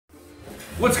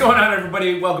What's going on,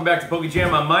 everybody? Welcome back to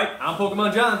PokeJam. I'm Mike. I'm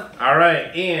Pokemon John. All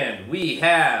right, and we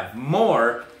have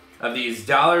more of these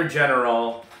Dollar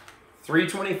General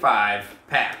 325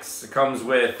 packs. It comes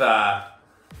with 2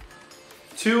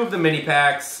 of the mini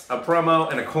packs, a promo,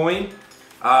 and a coin.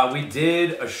 We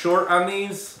did a short on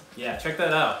these. Yeah, check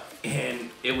that out.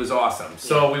 And it was awesome.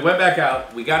 So we went back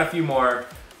out. We got a few more.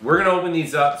 We're going to open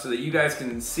these up so that you guys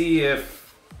can see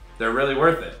if they're really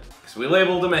worth it. So we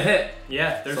labeled them a hit.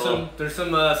 Yeah, there's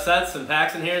some sets and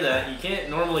packs in here that you can't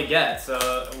normally get.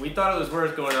 So we thought it was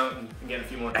worth going out and getting a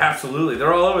few more. Absolutely,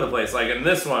 they're all over the place. Like in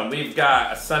this one, we've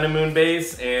got a Sun and Moon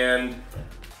base and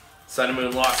Sun and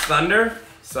Moon Lost Thunder.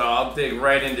 So I'll dig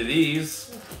right into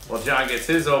these while John gets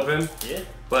his open. Yeah.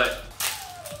 But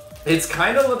it's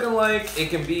kind of looking like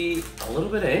it can be a little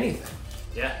bit of anything.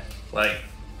 Yeah. Like,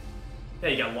 yeah,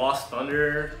 you got Lost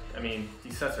Thunder. I mean,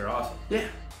 these sets are awesome. yeah.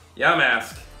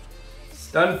 Yamask,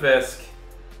 Stunfisk,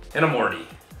 and a Morty.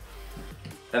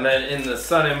 And then in the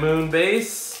Sun and Moon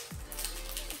base,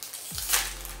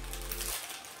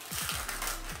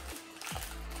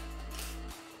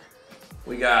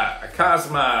 we got a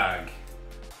Cosmog,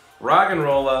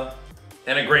 Roggenrola,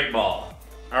 and a Great Ball.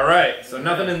 All right, so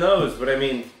nothing in those, but I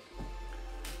mean,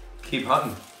 keep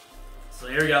hunting. So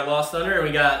here we got Lost Thunder, and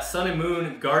we got Sun and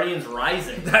Moon Guardians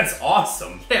Rising. That's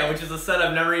awesome. Yeah, which is a set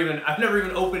I've never even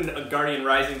opened a Guardian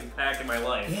Rising pack in my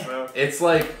life. Yeah. So It's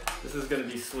like, this is gonna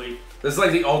be sweet. this is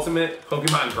like the ultimate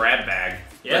Pokemon grab bag.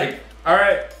 Yeah. Like, all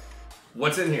right,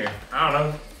 what's in here? I don't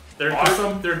know. They're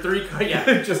Awesome. They're 3 card.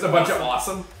 Yeah, Just a bunch of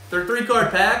awesome. They're 3 card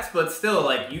packs, but still,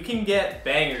 like, you can get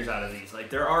bangers out of these. Like,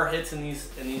 there are hits in these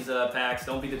packs.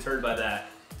 Don't be deterred by that.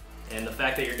 And the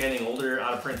fact that you're getting older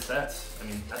out of print sets, I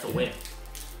mean, that's a win.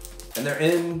 And they're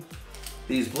in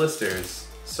these blisters,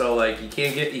 so like you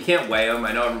can't weigh them.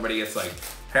 I know everybody gets like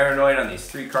paranoid on these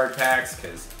 3 card packs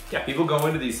because people go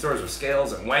into these stores with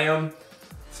scales and weigh them.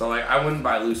 So like I wouldn't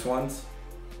buy loose ones.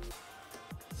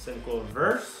 Cynical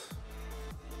Reverse.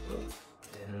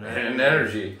 And an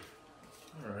energy.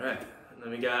 All right. And then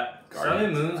we got Sun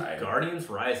Guardians and Moon's Rising. Guardians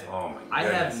Rising. Oh my I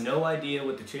goodness. have no idea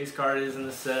what the chase card is in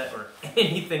the set or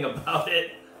anything about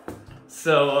it.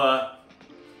 So,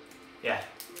 yeah.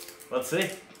 Let's see.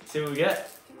 See what we get.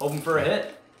 Hoping for a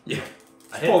hit. Yeah.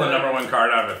 A Pull the hit. number 1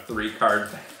 card out of a 3 card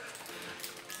pack.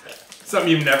 Something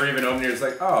you've never even opened. You're just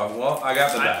like, oh well, I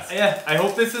got the best. Yeah, I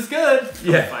hope this is good.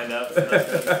 Yeah. We'll find out.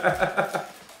 There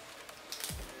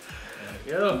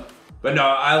we go. But no,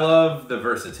 I love the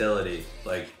versatility.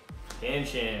 Like,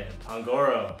 Anshan,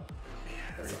 Pangoro,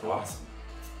 that's cool. awesome.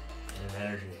 and an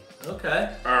energy.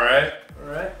 Okay. All right. All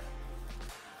right.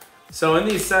 So in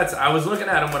these sets, I was looking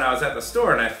at them when I was at the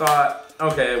store, and I thought,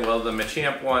 okay, well, the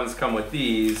Machamp ones come with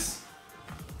these.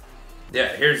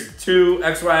 Yeah, here's 2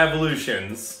 XY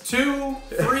Evolutions. 2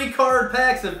 3 card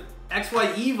packs of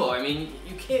XY Evo. I mean,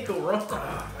 you can't go wrong.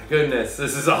 Oh my goodness,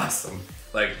 this is awesome.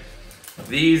 Like,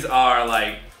 these are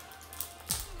like,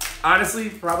 honestly,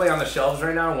 probably on the shelves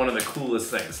right now, one of the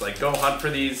coolest things. Like, go hunt for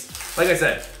these. Like I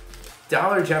said,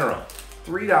 Dollar General,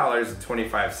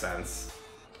 $3.25.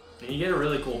 And you get a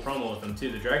really cool promo with them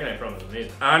too. The Dragonite promo is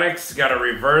amazing. Onyx got a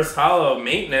reverse hollow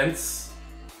maintenance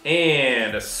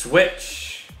and a switch.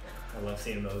 I love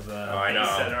seeing those I know.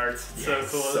 set arts. It's so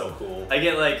cool. So cool. I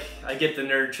get the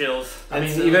nerd chills. I mean,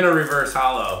 It's, even a reverse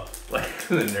hollow, like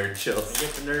the nerd I chills.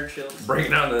 get the nerd chills.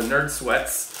 Breaking out the nerd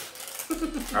sweats.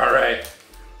 All right.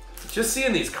 Just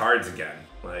seeing these cards again.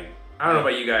 Like, I don't know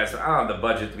about you guys, but I don't have the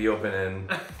budget to be opening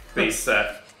base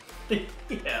set. Yeah,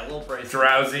 a little pricey.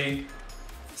 Drowsy,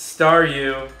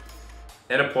 Staryu,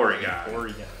 and a Porygon.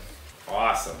 Porygon.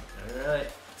 Awesome. All right,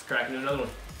 let's crack into another one.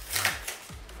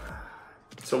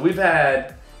 So we've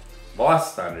had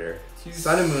Lost Thunder,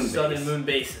 Sun and Moon Sun base, and Moon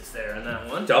bases there on that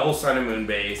one. double Sun and Moon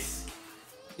base.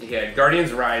 You had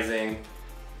Guardians Rising,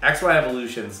 XY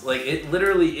Evolutions. Like, it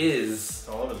literally is It's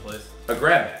all over the place. a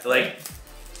grab bag. Like,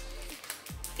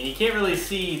 And you can't really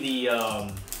see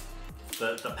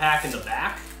the pack in the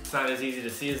back. It's not as easy to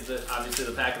see as obviously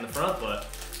the pack in the front, but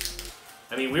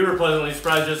I mean, we were pleasantly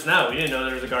surprised just now. We didn't know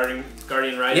there was a Guardian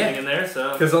Rising in there,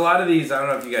 so. because a lot of these, I don't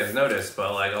know if you guys noticed,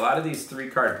 but like a lot of these 3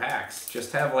 card packs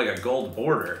just have like a gold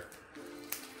border.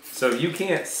 So if you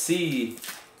can't see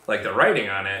like the writing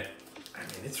on it, I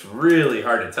mean, it's really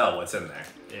hard to tell what's in there.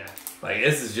 Yeah. Like,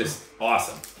 this is just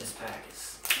awesome. This pack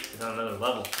is on another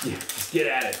level. Yeah, just get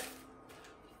at it.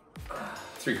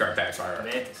 3 card packs are.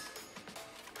 Mantis,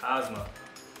 Cosmo,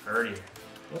 Herdier.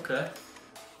 Okay.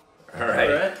 All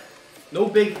right. No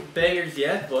big bangers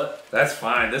yet, but That's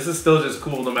fine. This is still just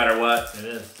cool no matter what. it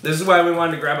is. This is why we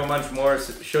wanted to grab a bunch more,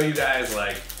 so show you guys,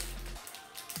 like,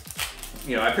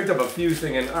 you know, I picked up a few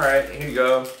thinking, all right, here you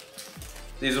go.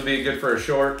 these will be good for a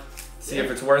short. See if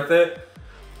it's worth it.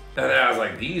 And then I was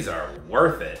like, these are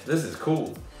worth it. This is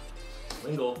cool.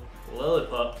 Wingull,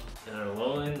 Lillipup, and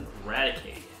Alolan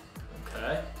Raticate.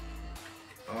 Okay.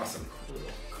 Awesome. Little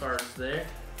cards there.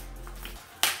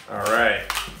 All right.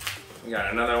 We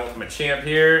got another Machamp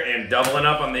here and doubling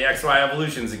up on the XY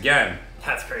evolutions again.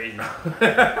 That's crazy.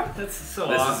 This That's so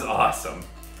awesome. is awesome.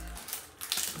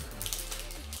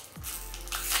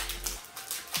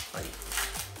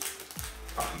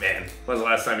 Oh man, when was the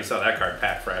last time you saw that card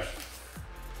pack fresh?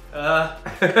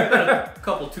 A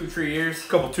couple 2-3 years.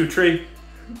 Couple 2-3,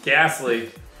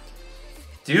 Ghastly,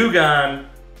 Dewgong,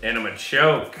 and a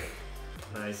Machoke.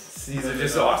 Nice. These are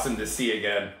just awesome to see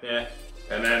again. Yeah.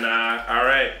 And then, all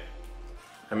right.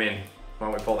 I mean, why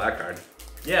don't we pull that card?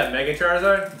 Yeah, Mega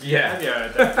Charizard? Yeah. That'd be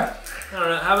alright there. I don't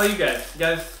know. How about you guys? You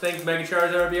guys think Mega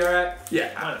Charizard would be alright?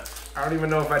 Yeah. Why not? I don't even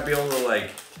know if I'd be able to,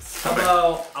 like, How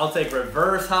about I'll take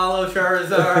Reverse Hollow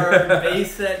Charizard,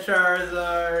 Base Set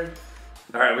Charizard.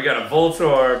 All right, we got a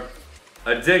Voltorb,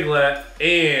 a Diglett,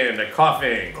 and a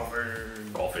Coughing.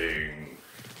 Coughing.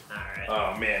 Alright.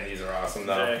 Oh man, these are awesome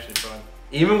They're though. actually fun.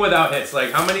 Even without hits,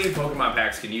 like how many Pokemon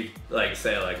packs can you like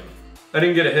say like, I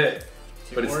didn't get a hit,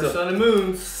 but it's More still Sun and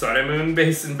Moons. Sun and Moon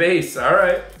base and base. All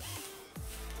right.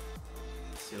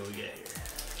 Let's see what we get here.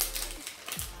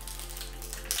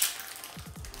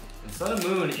 And Sun and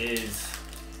Moon is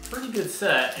a pretty good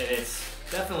set, and it's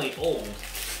definitely old.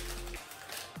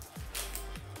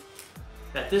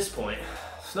 At this point,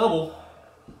 Snowball,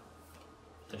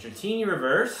 the Dratini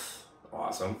Reverse,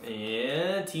 Awesome.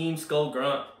 and Team Skull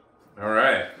Grunt. All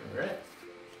right. Alright.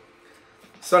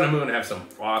 Sun and Moon have some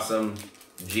awesome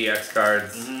GX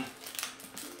cards.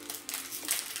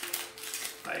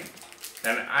 Like,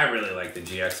 and I really like the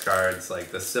GX cards.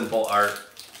 Like the simple art.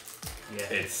 Yeah.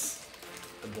 It's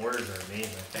The borders are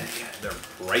amazing. and yeah, they're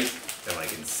bright and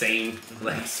like insane.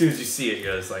 Like as soon as you see it,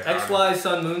 you're just like XY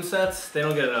Sun Moon sets, they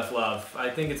don't get enough love. I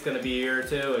think it's going to be a year or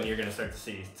two, and you're going to start to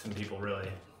see some people really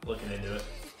looking into it.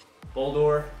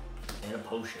 Boldor and a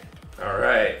Potion. All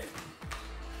right.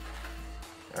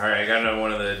 All right, I got another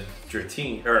one of the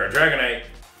Dratini or Dragonite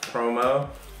promo.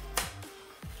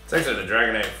 It's actually the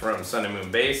Dragonite from Sun and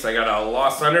Moon base. I got a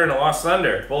Lost Thunder and a Lost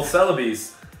Thunder, both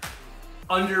Celebies.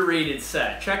 Underrated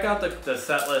set. Check out the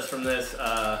set list from this.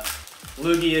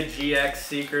 Lugia GX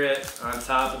Secret on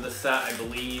top of the set, I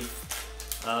believe.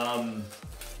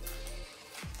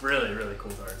 Really, really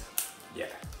cool cards. Yeah.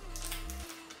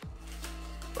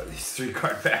 But these 3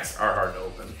 card packs are hard to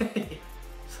open.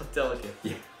 So delicate.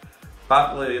 Yeah.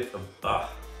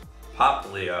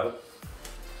 Poplio,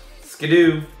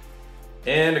 Skidoo,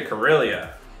 and a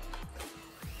Corellia.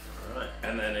 Alright.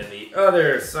 And then in the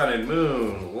other Sun and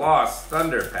Moon Lost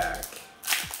Thunder pack,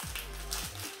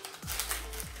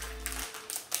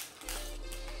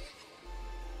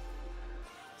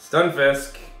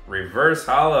 Stunfisk, Reverse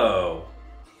Hollow.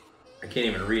 I can't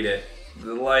even read it.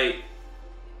 The light.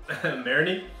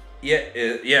 Marinee?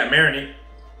 Yeah, Marinee.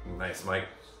 Nice, Mike.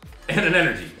 And an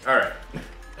energy. All right.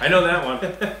 I know that one.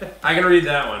 I can read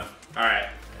that one. All right.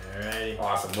 Alrighty.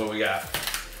 Awesome. What we got?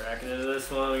 Tracking into this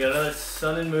one, we got another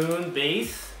Sun and Moon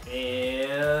base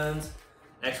and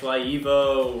XY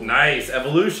Evo. Nice.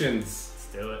 Evolutions. Let's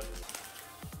do it.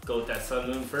 Go with that Sun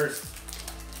Moon first.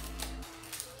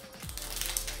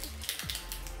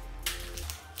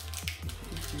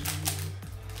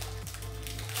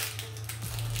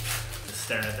 Just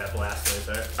staring at that Blastoise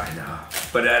there. I know.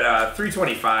 But at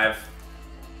 325,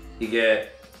 you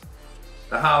get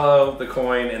the Hollow, the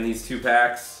Coin, and these 2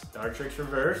 packs. Dartrix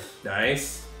Reverse.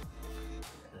 Nice.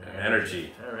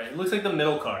 Energy. Alright, it looks like the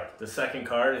middle card. The second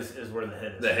card is where the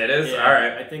hit is. The hit is? Yeah,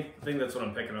 Alright. I think that's what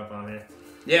I'm picking up on here.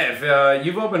 Yeah, if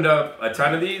you've opened up a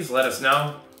ton of these, let us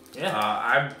know. Yeah.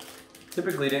 I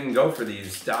typically didn't go for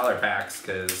these dollar packs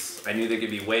because I knew they could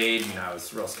be weighed and I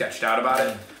was real sketched out about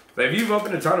it. But if you've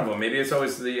opened a ton of them, maybe it's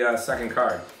always the second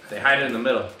card. They hide it in the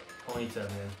middle. Ponyta,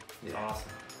 man. It's Yeah. awesome.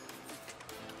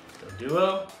 So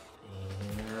Duo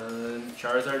and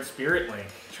Charizard Spirit Link.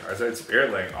 Charizard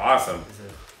Spirit Link, awesome. Is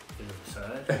it a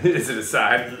side? Is it a Is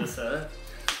side? it a side?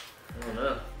 I don't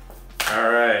know. All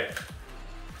right.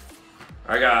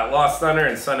 I got Lost Thunder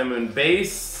and Sun and Moon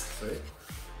base. Sweet.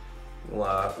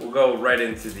 We'll go right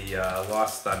into the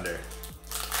Lost Thunder.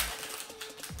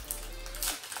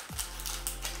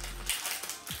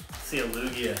 Let's see a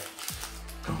Lugia.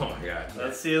 Oh my god.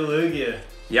 Let's see a Lugia.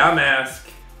 Yamask,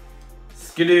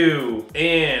 Skidoo,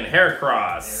 and Heracross.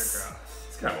 Heracross.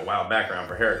 It's kind of a wild background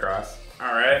for Heracross.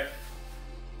 All right.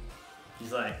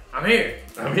 He's like, I'm here.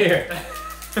 I'm here.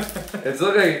 It's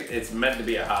looking like it's meant to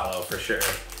be a hollow for sure.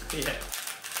 Yeah.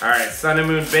 All right, Sun and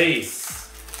Moon base.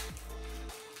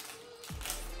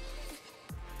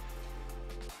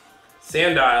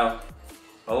 Sandile,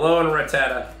 Alolan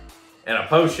Rattata, and a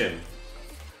potion.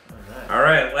 Alright.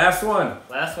 Alright, last one.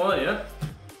 Last one, yep.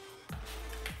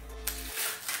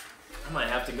 I might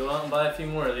have to go out and buy a few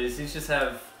more of these. These just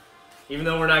have, even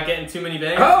though we're not getting too many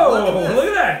bangs. Oh, look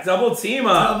at that. Double team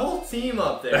up. Double team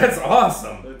up there. That's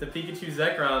awesome. With the Pikachu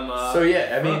Zekrom. So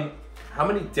yeah, I mean, how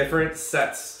many different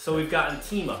sets? So we've gotten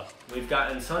team up. We've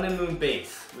gotten Sun and Moon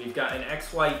base. We've gotten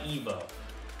XY Evo.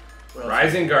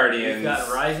 Rising Guardians. We've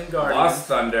got Rising Guardians. Lost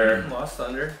Thunder. Lost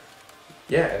Thunder.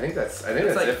 Yeah, I think that's like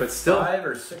it. But still, 5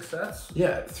 or 6 sets.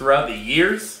 yeah, throughout the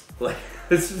years, like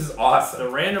this is awesome. The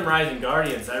random Rising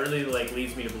Guardians, that really like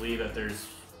leads me to believe that there's,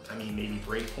 I mean, maybe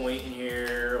Breakpoint in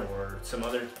here or some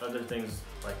other things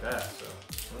like that. So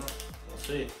we'll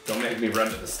see. Don't make me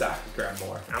run to the stock and grab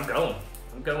more. I'm going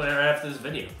right after this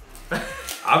video.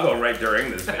 I'll go right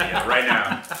during this video, right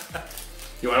now.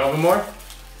 You want to open more?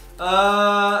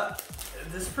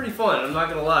 This is pretty fun. I'm not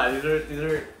gonna lie. These are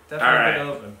definitely right. good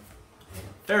to open.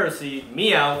 Pharisee,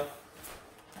 Meow,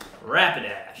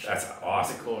 Rapidash. That's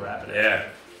awesome. That's a cool Rapidash. Yeah.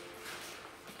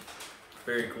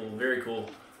 Very cool. Very cool.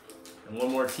 And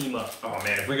one more team up. Oh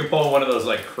man, if we could pull one of those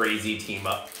like crazy team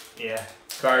up Yeah.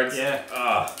 cards. Yeah.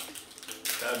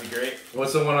 That would be great.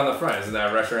 What's the one on the front? Isn't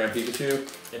that Reshiram Pikachu?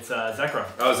 It's Zekrom.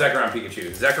 Oh, Zekrom Pikachu.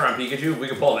 Zekrom Pikachu. We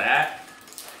could pull that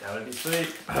That would be sweet.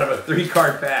 out of a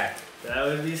 3-card pack. That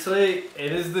would be sweet.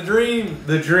 It is the dream.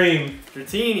 The dream.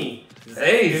 Dratini.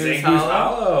 Hey, Zangoose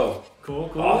Hollow. Cool,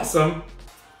 cool. Awesome.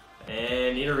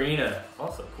 And Nidorina.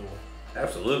 Also cool.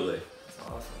 Absolutely. That's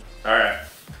awesome. All right.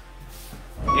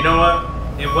 You know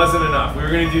what? It wasn't enough. We were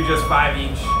gonna do just 5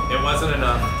 each. It wasn't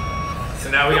enough.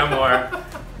 So now we got more.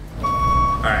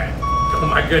 All right. Oh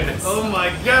my goodness. Oh my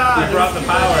god. You brought the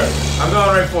power. I'm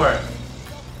going right for it.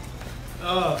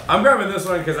 Oh. I'm grabbing this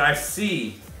one because I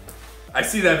see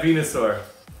that Venusaur.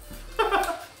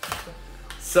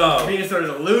 So. Venusaur has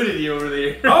eluded you over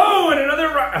there. Oh, and another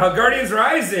Guardians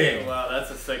Rising. Wow,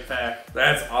 that's a sick pack.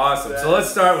 That's awesome. So let's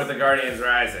start with the Guardians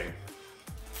Rising.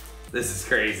 This is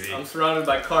crazy. I'm surrounded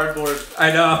by cardboard.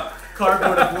 I know.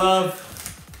 Cardboard of love.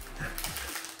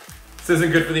 This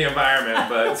isn't good for the environment,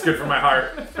 but it's good for my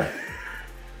heart.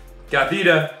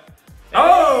 Gothita.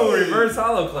 Oh, reverse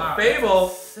hollow Wow, Fable.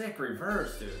 Sick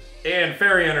reverse, dude. And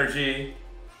Fairy Energy.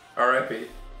 RIP.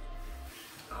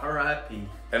 R.I.P.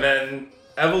 And then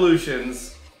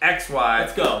Evolutions XY.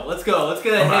 Let's go. Let's go. Let's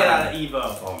get a hit out of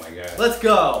Evo. Oh my god. Let's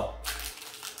go.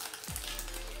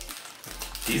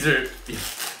 These are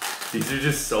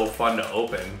just so fun to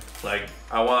open. Like,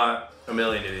 I want a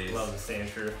million of these. Love the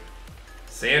Sandshrew.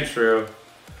 Sandshrew.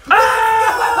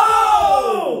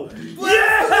 Oh!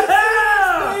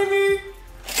 Yeah! Baby!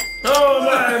 Oh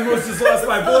man, I almost just lost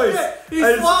my voice. He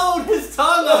swallowed his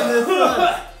tongue on this one.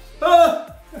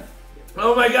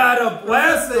 Oh my god, a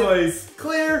Blastoise.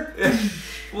 Clear.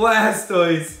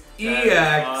 Blastoise EX.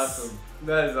 That is awesome.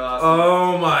 That is awesome.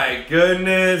 Oh my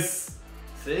goodness.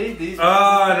 See? These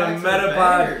Oh, and a packs are Metapod.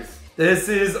 bangers. This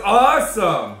is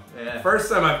awesome. Yeah.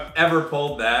 First time I've ever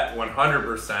pulled that,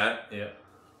 100%. Yeah.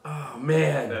 Oh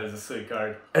man. That is a sweet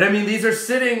card. And I mean, these are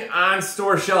sitting on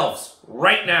store shelves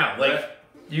right now. Like, Right.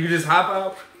 you can just hop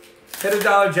out, hit a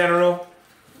Dollar General.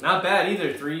 Not bad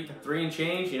either. Three and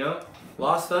change, you know?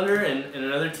 Lost Thunder and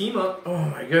another team up. Oh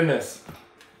my goodness.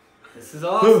 This is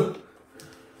awesome.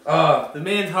 Uh, The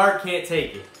man's heart can't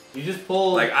take it. You just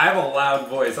pulled. like, I have a loud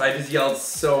voice. I just yelled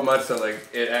so much that, like,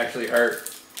 it actually hurt.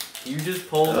 You just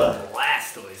pulled a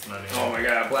Blastoise, my man. Oh my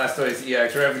god, Blastoise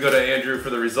EX. We're gonna have to go to Andrew for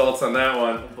the results on that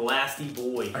one. Blasty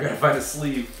boy. I gotta find a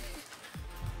sleeve.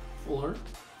 Full art.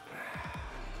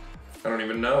 I don't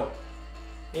even know.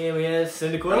 And we have I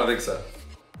don't Cyndaquil, think so.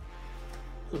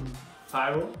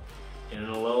 Pyro, and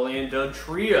an Alolan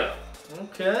Dugtrio.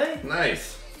 Okay.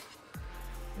 Nice.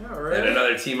 Alright. And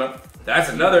another team up. That's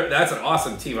an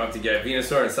awesome team up to get.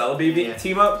 Venusaur and Celebi Yeah.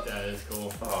 team up. That is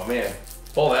cool. Oh man,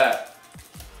 pull that.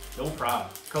 No problem.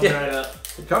 Coming Yeah. right up.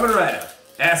 Coming right up.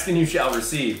 Ask and you shall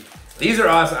receive. These are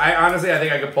awesome. I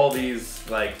think I could pull these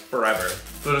like forever.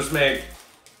 So just make,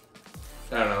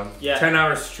 I don't know, Yeah.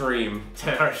 10-hour stream.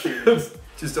 10-hour shooters.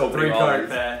 Just opening 3 all card these.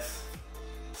 packs.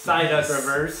 Psyduck Nice.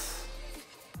 reverse.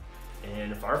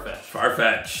 And Farfetch.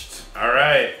 Far-fetched. All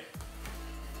right.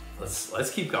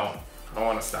 Let's keep going. I don't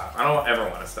want to stop. I don't ever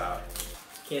want to stop.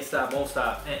 Can't stop, won't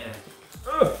stop.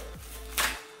 Ugh.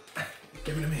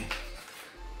 Give it to me.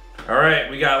 All right,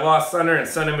 we got Lost Thunder and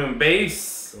Sun and Moon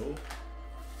base.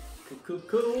 Cool.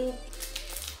 Cool.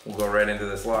 We'll go right into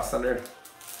this Lost Thunder.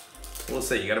 We'll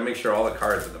say you got to make sure all the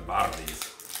cards are at the bottom of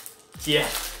these. Yeah.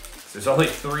 There's only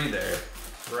 3 there.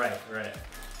 Right.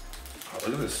 Oh,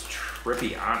 look at this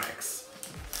trippy Onyx.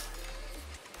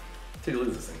 Take a look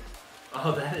at this thing.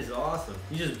 Oh, that is awesome.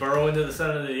 You just burrow into the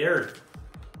center of the earth.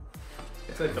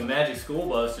 It's like the magic school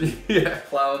bus just Yeah.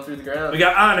 plowing through the ground. We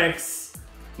got Onyx.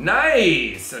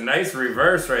 Nice. A nice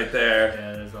reverse right there.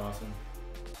 Yeah, that is awesome.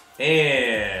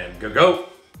 And go.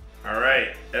 All right.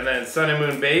 And then Sun and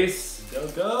Moon base.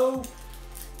 Go.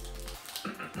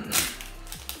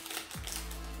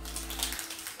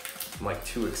 I'm like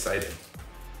too excited.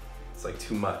 It's like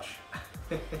too much.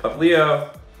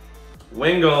 Puplio,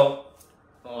 Wingull,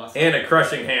 Awesome. and a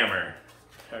Crushing Hammer.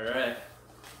 All right.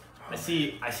 I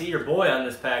see your boy on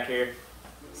this pack here.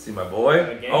 See my boy?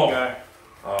 Got a Gengar.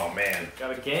 Oh man.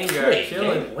 Got a Gengar Wait,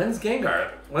 chilling. when's Gengar?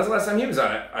 When's the last time he was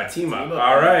on a team up? Team up,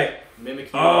 All right. Mimikyu.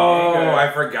 Oh, Gengar.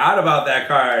 I forgot about that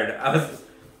card.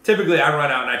 Typically I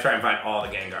run out and I try and find all the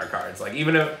Gengar cards. Like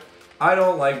even if I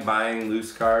don't like buying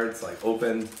loose cards, like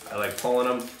open, I like pulling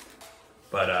them.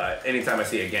 But anytime I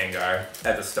see a Gengar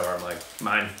at the store, I'm like,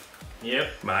 mine, Yep.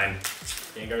 mine.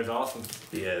 Gengar's awesome.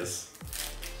 He is.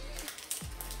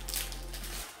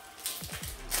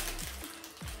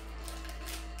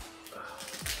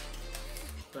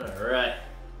 All right.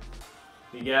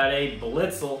 We got a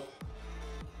Blitzel,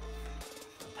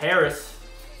 Paris,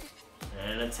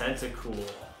 and a Tentacool.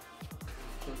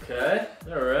 Okay.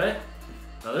 All right.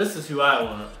 Now this is who I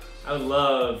want. I would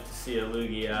love to see a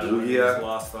Lugia out of one of these Lugia.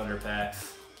 Lost Thunder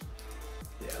packs.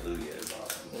 Yeah, Lugia is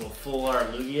awesome. A little full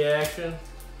art Lugia action.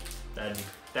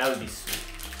 That would be sweet.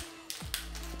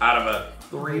 Out of a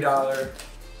 $3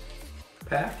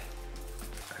 pack?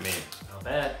 I mean, Not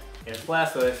bad. And it's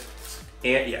Blastoise.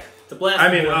 and yeah. It's a Blastoise.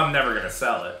 I mean, I'm never gonna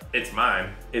sell it. It's mine.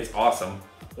 It's awesome.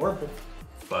 Orbital,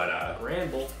 But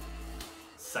Granbull,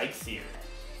 Sightseer.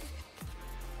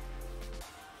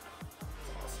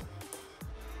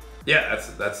 yeah,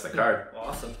 that's the card.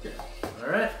 Awesome. All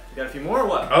right. We got a few more or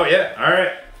what? Oh yeah, all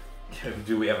right.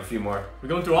 Do we have a few more? We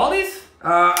going through all these?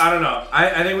 I don't know.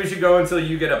 I think we should go until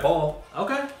you get a pull.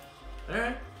 Okay. All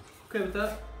right. Okay with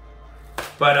that.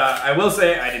 But I will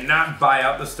say I did not buy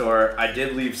out the store. I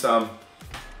did leave some.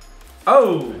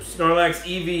 Oh, Snorlax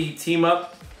Eevee team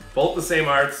up. Both the same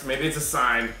arts. Maybe it's a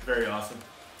sign. Very awesome.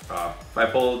 If I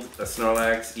pulled a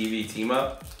Snorlax Eevee team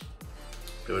up,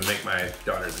 it would make my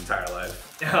daughter's entire life.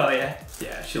 Oh yeah.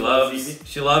 Yeah, She loves Eevee?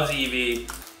 She loves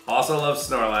Eevee. Also loves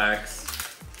Snorlax.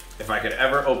 If I could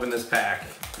ever open this pack,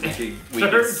 we could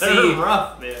They're see.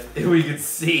 rough, man. We could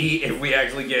see if we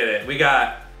actually get it. We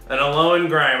got an Alolan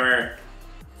Grimer,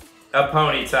 a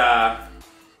Ponyta,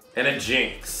 and a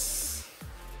Jinx.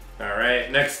 All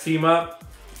right, next team up.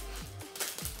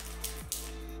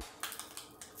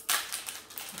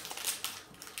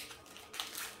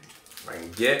 If I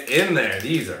can get in there,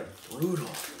 these are brutal.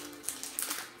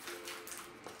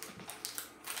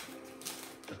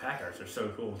 The pack arts are so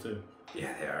cool too.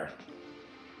 Yeah, they are.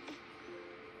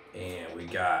 And we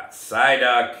got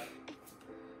Psyduck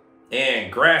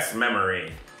and Grass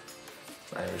Memory.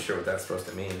 Not even sure what that's supposed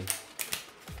to mean.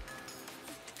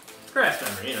 Grass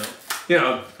memory, you know. You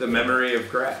know, the memory of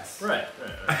grass. Right.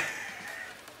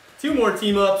 Two more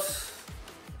team ups.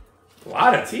 A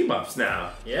lot of team ups now.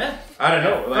 Yeah. I don't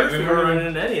know. Like First we we were were running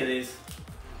into any of these.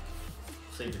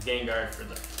 Save the Gengar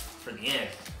for the end.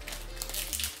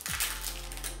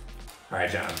 All right,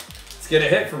 John. Let's get a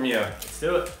hit from you Let's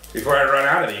do it. before I run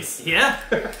out of these. Yeah.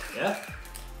 Yeah.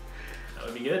 That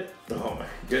would be good. Oh my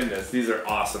goodness, these are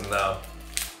awesome though.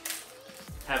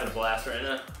 Having a blast right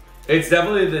now. It's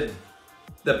definitely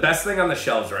the best thing on the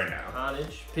shelves right now.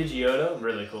 Honage, Pidgeotto,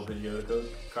 really cool Pidgeotto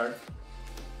card.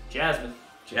 Jasmine.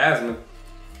 Jasmine.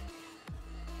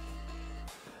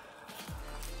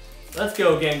 Let's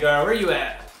go, Gengar. Where you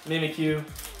at? Mimikyu.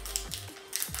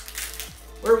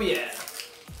 Where we at?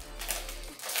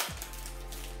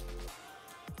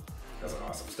 That's an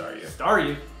awesome Staryu.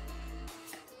 Staryu.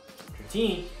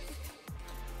 Dratini.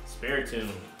 Spiritomb.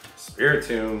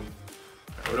 Spiritomb.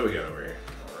 What do we got over here?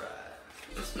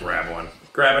 Alright. Just grab one.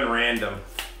 Grabbing random.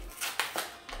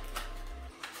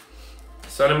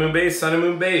 Sun and Moon base, Sun and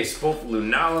Moon base. Both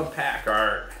Lunala pack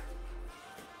art.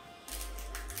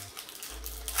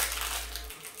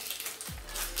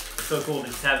 It's so cool to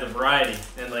just have the variety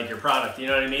in like your product. You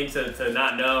know what I mean? To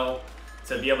not know,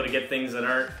 to be able to get things that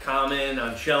aren't common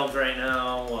on shelves right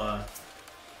now.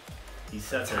 These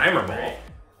sets are Timer great. Ball.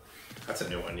 That's a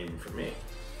new one even for me.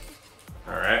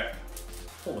 All right.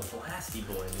 Oh, the Blasty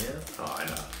boy, man. Oh, I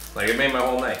know. Like it made my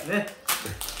whole night. Yeah.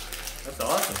 That's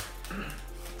awesome.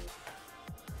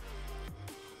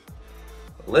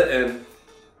 Litten,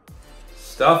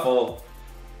 Stuffle,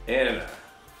 and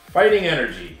Fighting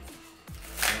Energy.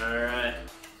 Alright.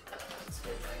 Let's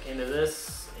get back into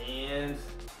this. And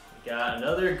we got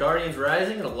another Guardians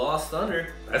Rising and a Lost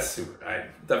Thunder. That's super.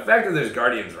 The fact that there's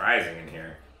Guardians Rising in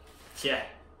here Yeah.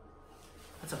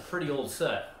 That's a pretty old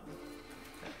set.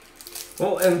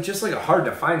 Well, and just like a hard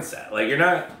to find set. Like you're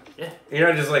not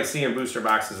just like seeing booster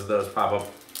boxes of those pop up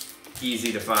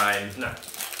easy to find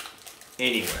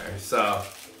anywhere. So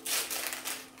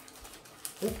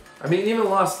I mean, even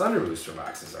Lost Thunder booster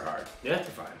boxes are hard to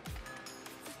find.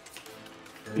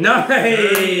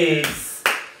 Nice!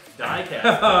 Die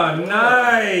cast. Oh,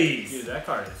 nice! Dude, that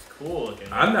card is cool looking.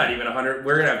 I'm not even 100.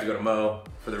 We're gonna have to go to Mo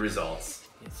for the results.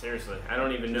 Yeah, seriously, I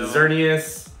don't even know.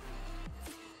 Xerneas.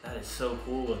 That is so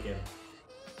cool looking.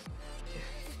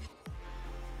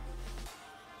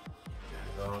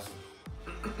 That is awesome.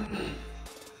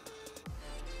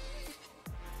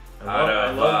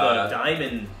 I love the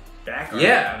diamond background.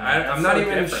 Yeah, I'm not so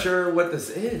even different. sure what this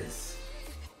is.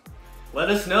 Let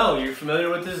us know. You're familiar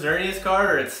with this Xerneas card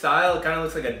or its style? It kind of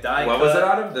looks like a die What cut. was it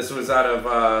out of? This was out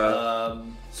of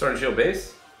Sword and Shield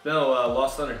base? No,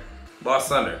 Lost Thunder. Lost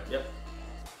Thunder. Yep.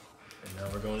 And now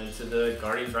we're going into the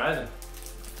Guardians Rising.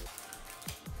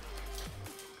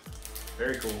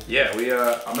 Very cool. Yeah,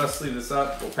 I'm gonna sleeve this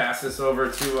up. We'll pass this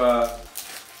over to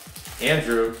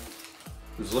Andrew,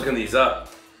 who's looking these up.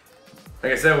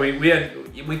 Like I said, we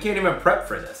can't even prep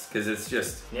for this because it's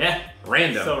just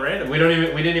random. So random. We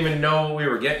didn't even know what we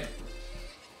were getting.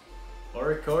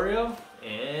 Oricorio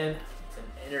and an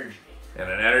energy. And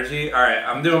an energy. All right,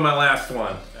 I'm doing my last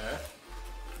one. All right.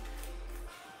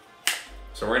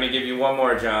 So we're gonna give you one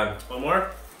more, John, One more.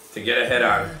 to get a hit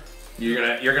on.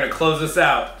 You're gonna close this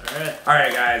out. All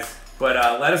right, guys. But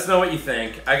let us know what you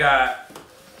think. I got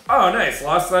nice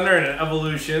Lost Thunder and an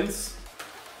Evolutions.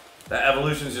 That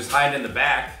Evolution's just hiding in the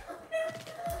back.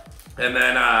 And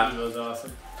then That was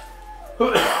awesome.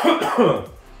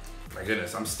 my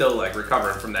goodness, I'm still like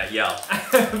recovering from that yell.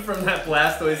 From that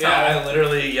Blastoise. Yeah, I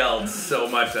literally yelled so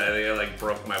much that I think I like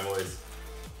broke my voice.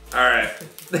 All right.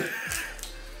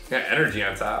 Got energy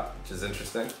on top, which is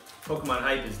interesting. Pokemon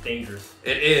hype is dangerous.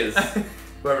 It is.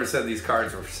 Whoever said these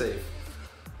cards were safe.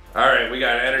 All right, we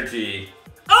got energy.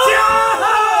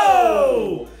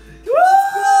 Oh!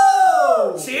 Let's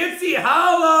go! Chansey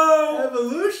Hollow!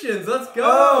 Evolutions, let's go!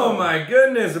 Oh my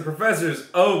goodness, the Professor's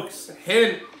Oaks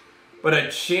hint, but a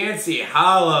Chansey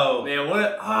Hollow. Man,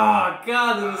 what? Oh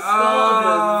god, the Oh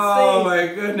nostalgia my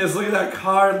goodness, look at that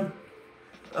card.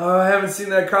 Oh, I haven't seen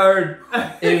that card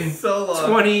in so long.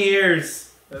 20 years.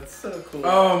 That's so cool.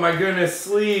 Oh my goodness,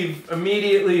 sleeve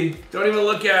immediately. Don't even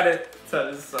look at it. That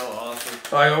is so awesome.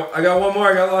 Oh, I got one more.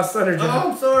 I got Lost Thunder.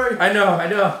 Oh, I'm sorry. I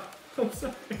know. I'm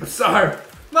sorry. I'm sorry.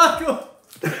 Michael!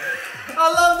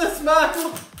 I love this,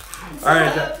 Michael! All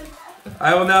right,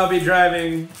 I will now be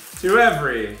driving to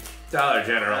every Dollar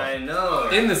General I know.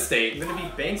 in the state. I'm gonna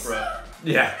be bankrupt.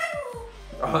 Yeah.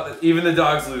 Oh, even the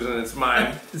dog's losing its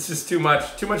mind. It's just too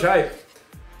much hype.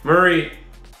 Murray.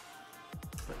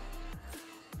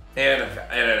 And an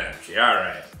energy. All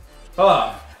right.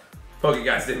 Oh,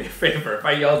 Pokeguys did me a favor. If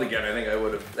I yelled again, I think I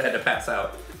would have had to pass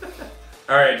out.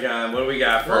 All right, John, what do we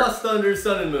got for? Lost Thunder,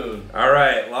 Sun and Moon. All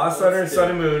right, Lost Thunder, Sun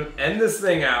and Moon. End this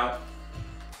thing out.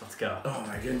 Let's go. Oh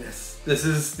my goodness.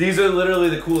 These are literally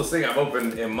the coolest thing I've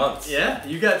opened in months. Yeah,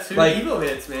 you got two Like- Evo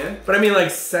hits, man. But I mean,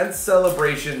 like, since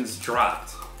Celebrations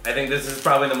dropped, I think this is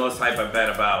probably the most hype I've been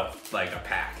about, like, a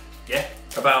pack. Yeah.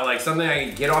 About, like, something I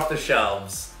can get off the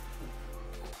shelves.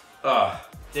 Oh.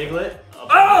 Diglett. Oh,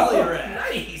 Poliwrath.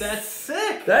 nice. That's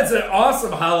sick. That's an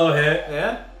awesome hollow hit.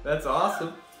 Yeah, that's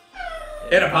awesome.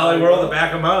 And a Poliwhirl to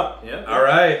back them up. Yep. All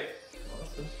right.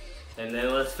 Awesome. And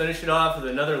then let's finish it off with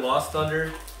another Lost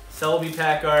Thunder, Celebi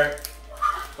pack art.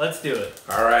 Let's do it.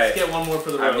 All right. Let's get one more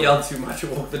for the road. I've yelled too much.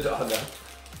 It woke the dog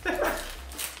up.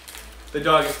 The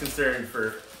dog is concerned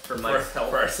for Mike's health.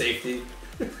 For our safety.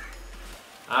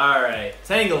 All right,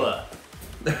 Tangela.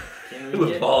 Can we With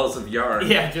get... balls of yarn.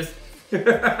 Yeah, just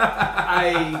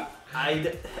I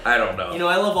don't know. You know,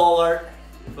 I love all art,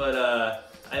 but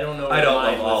I don't know. I don't what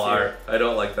love mine all was here. art. I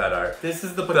don't like that art. This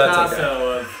is the That's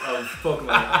Picasso of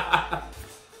Pokemon.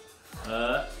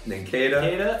 Nincada.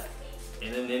 Cicada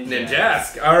and a Ninjask.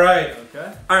 Ninjask. All right.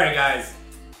 Okay. All right, guys.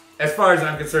 As far as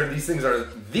I'm concerned, these things are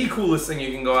the coolest thing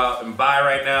you can go out and buy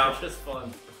right now. It's just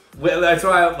fun. Well, that's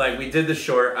why, we did the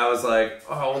short. I was like,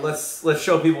 oh, well, let's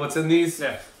show people what's in these.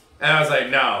 Yeah. And I was like,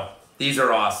 no, these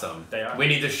are awesome. They are. We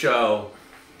need to show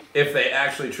if they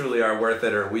actually truly are worth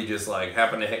it, or we just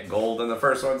happen to hit gold in the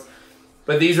first ones.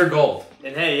 But these are gold.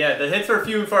 And hey, yeah, the hits are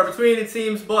few and far between, it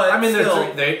seems, but I mean,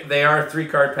 still. they are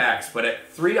 3-card packs, but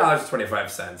at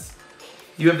 $3.25,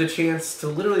 you have the chance to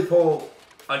literally pull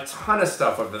a ton of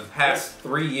stuff over the past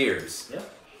 3 years. Yeah.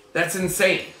 That's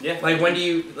insane. Yeah. When do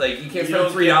you you can't You spend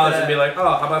don't $3 get and that. be like,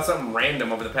 oh, how about something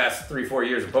random over the past 3-4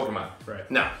 years of Pokemon? Right.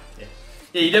 No. Yeah.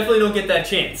 Yeah, you definitely don't get that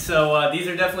chance. So these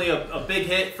are definitely a big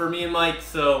hit for me and Mike.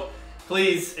 So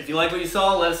please, if you like what you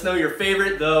saw, let us know your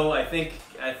favorite. Though I think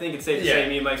it's safe to say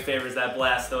me and Mike's favorite is that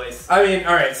Blastoise. I mean,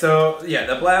 all right. So yeah,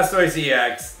 the Blastoise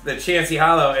EX, the Chansey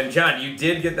Hollow, and John, you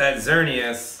did get that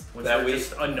Xerneas that we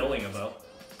just unknowing about.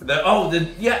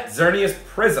 Xerneas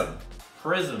Prism.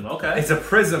 Prism, okay. It's a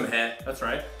Prism hit. That's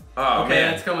right. Oh, okay,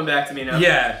 man. it's coming back to me now.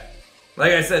 Yeah.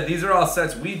 Like I said, these are all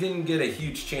sets we didn't get a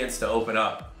huge chance to open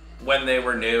up when they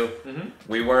were new. Mm-hmm.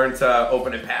 We weren't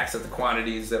opening packs at the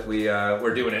quantities that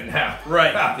we're doing it now.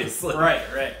 Right. Obviously.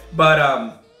 Right.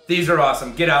 But these are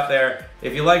awesome. Get out there.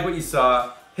 If you like what you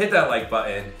saw, hit that like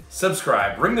button,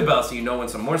 subscribe, ring the bell so you know when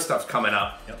some more stuff's coming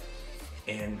up. Yep.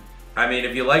 And, I mean,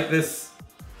 if you like this,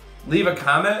 leave a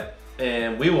comment.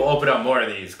 And we will open up more of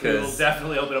these. We will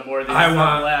definitely open up more of these.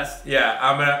 Last. Yeah,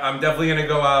 I'm definitely gonna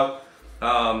go out.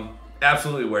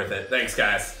 Absolutely worth it. Thanks,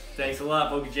 guys. Thanks a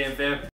lot, Pokejam fam.